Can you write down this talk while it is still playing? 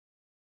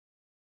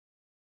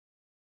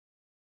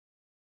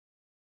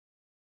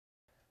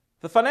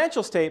The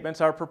financial statements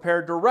are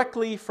prepared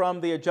directly from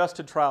the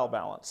adjusted trial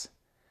balance.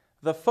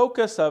 The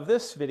focus of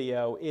this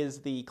video is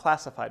the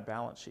classified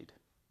balance sheet.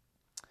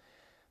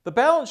 The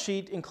balance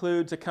sheet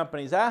includes a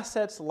company's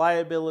assets,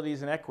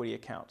 liabilities, and equity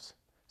accounts,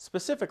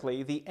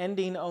 specifically the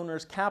ending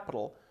owner's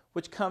capital,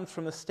 which comes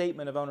from the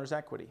statement of owner's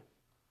equity.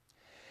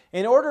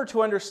 In order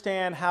to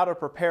understand how to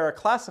prepare a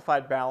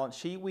classified balance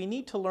sheet, we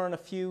need to learn a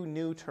few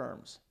new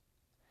terms.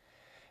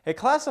 A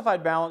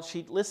classified balance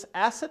sheet lists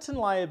assets and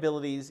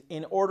liabilities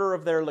in order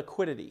of their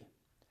liquidity.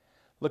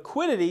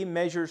 Liquidity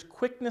measures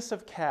quickness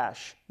of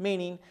cash,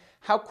 meaning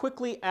how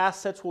quickly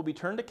assets will be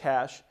turned to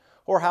cash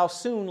or how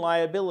soon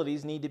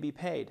liabilities need to be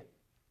paid.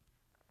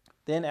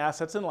 Then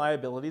assets and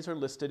liabilities are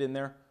listed in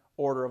their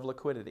order of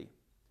liquidity.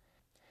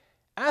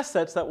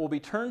 Assets that will be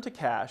turned to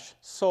cash,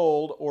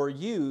 sold, or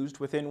used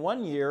within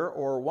 1 year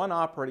or one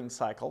operating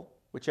cycle,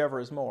 whichever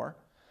is more,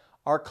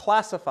 are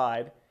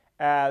classified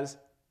as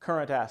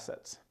current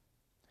assets.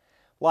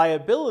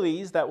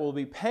 Liabilities that will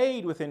be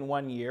paid within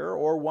 1 year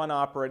or one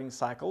operating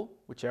cycle,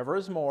 whichever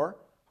is more,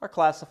 are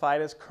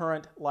classified as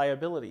current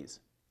liabilities.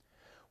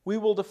 We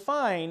will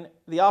define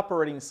the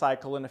operating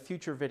cycle in a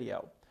future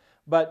video,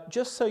 but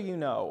just so you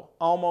know,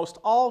 almost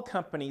all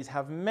companies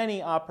have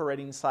many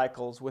operating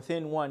cycles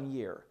within 1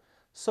 year,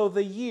 so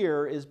the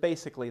year is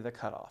basically the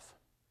cutoff.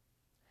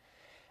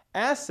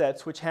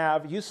 Assets which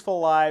have useful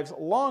lives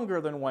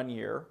longer than 1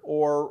 year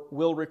or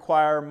will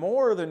require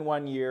more than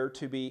 1 year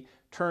to be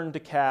turned to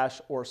cash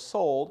or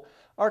sold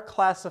are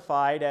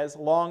classified as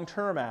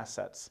long-term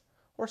assets,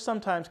 or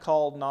sometimes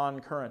called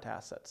non-current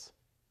assets.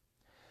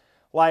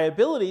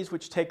 Liabilities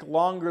which take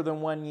longer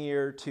than 1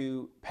 year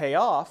to pay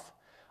off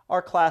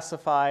are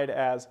classified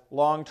as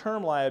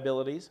long-term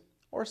liabilities,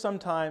 or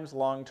sometimes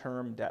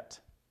long-term debt.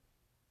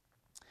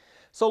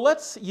 So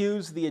let's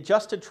use the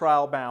adjusted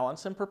trial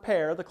balance and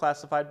prepare the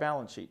classified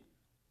balance sheet.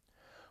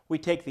 We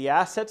take the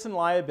assets and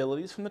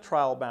liabilities from the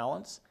trial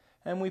balance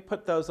and we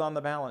put those on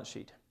the balance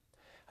sheet.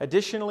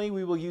 Additionally,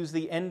 we will use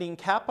the ending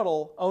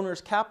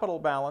owner's capital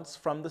balance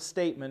from the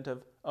statement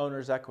of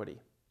owner's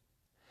equity.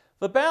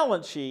 The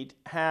balance sheet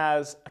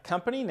has a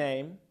company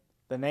name,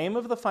 the name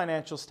of the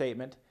financial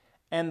statement,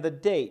 and the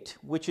date,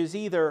 which is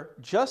either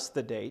just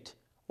the date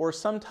or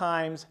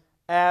sometimes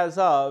as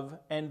of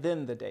and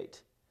then the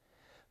date.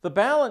 The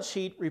balance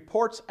sheet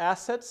reports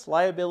assets,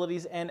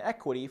 liabilities, and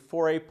equity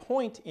for a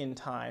point in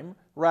time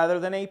rather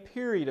than a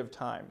period of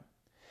time.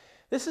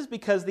 This is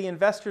because the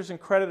investors and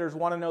creditors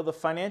want to know the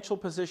financial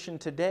position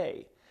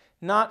today,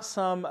 not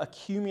some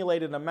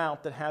accumulated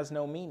amount that has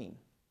no meaning.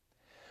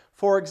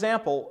 For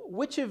example,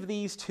 which of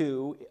these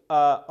two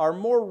are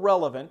more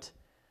relevant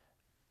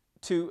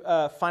to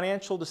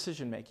financial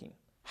decision making?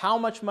 How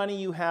much money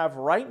you have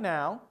right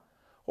now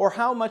or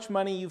how much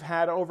money you've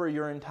had over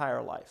your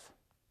entire life?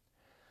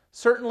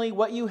 Certainly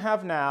what you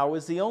have now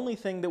is the only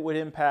thing that would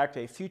impact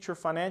a future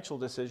financial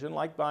decision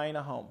like buying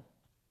a home.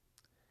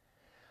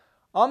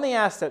 On the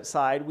asset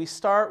side, we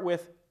start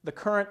with the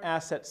current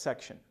assets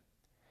section.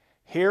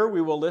 Here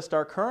we will list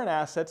our current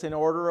assets in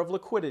order of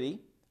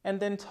liquidity and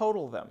then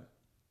total them.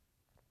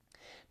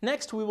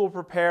 Next we will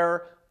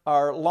prepare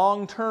our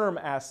long-term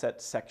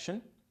assets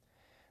section.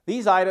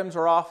 These items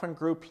are often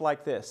grouped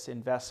like this: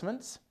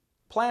 investments,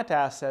 plant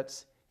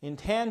assets,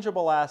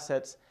 intangible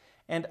assets,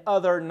 and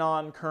other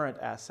non-current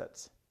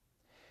assets.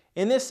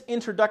 In this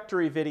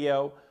introductory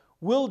video,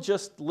 we'll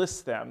just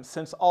list them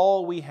since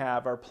all we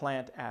have are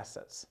plant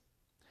assets.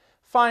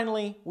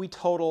 Finally, we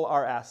total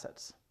our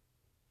assets.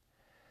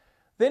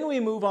 Then we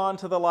move on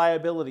to the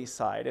liability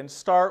side and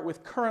start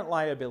with current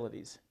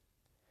liabilities.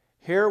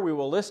 Here we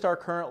will list our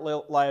current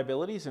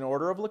liabilities in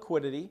order of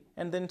liquidity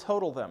and then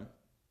total them.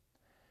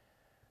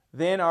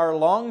 Then our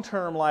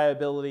long-term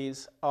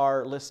liabilities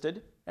are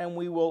listed and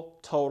we will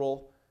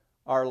total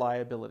our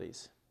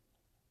liabilities.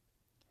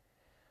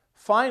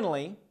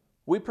 Finally,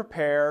 we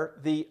prepare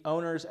the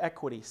owner's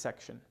equity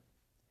section.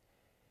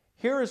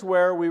 Here is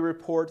where we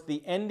report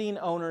the ending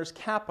owner's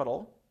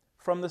capital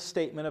from the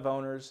statement of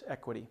owner's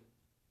equity.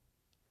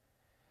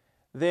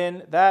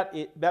 Then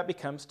that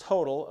becomes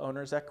total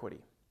owner's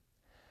equity.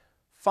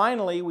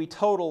 Finally, we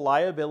total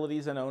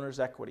liabilities and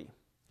owner's equity.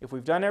 If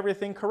we've done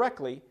everything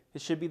correctly,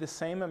 it should be the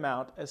same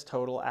amount as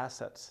total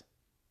assets.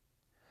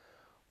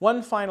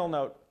 One final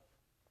note.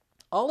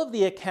 All of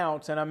the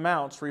accounts and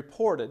amounts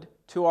reported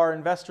to our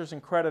investors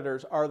and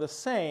creditors are the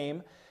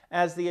same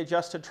as the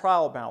adjusted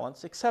trial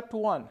balance, except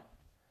one.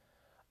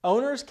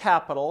 Owner's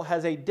capital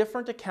has a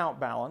different account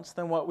balance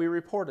than what we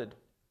reported.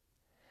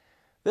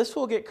 This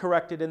will get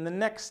corrected in the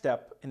next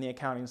step in the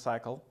accounting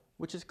cycle,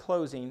 which is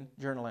closing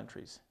journal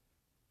entries.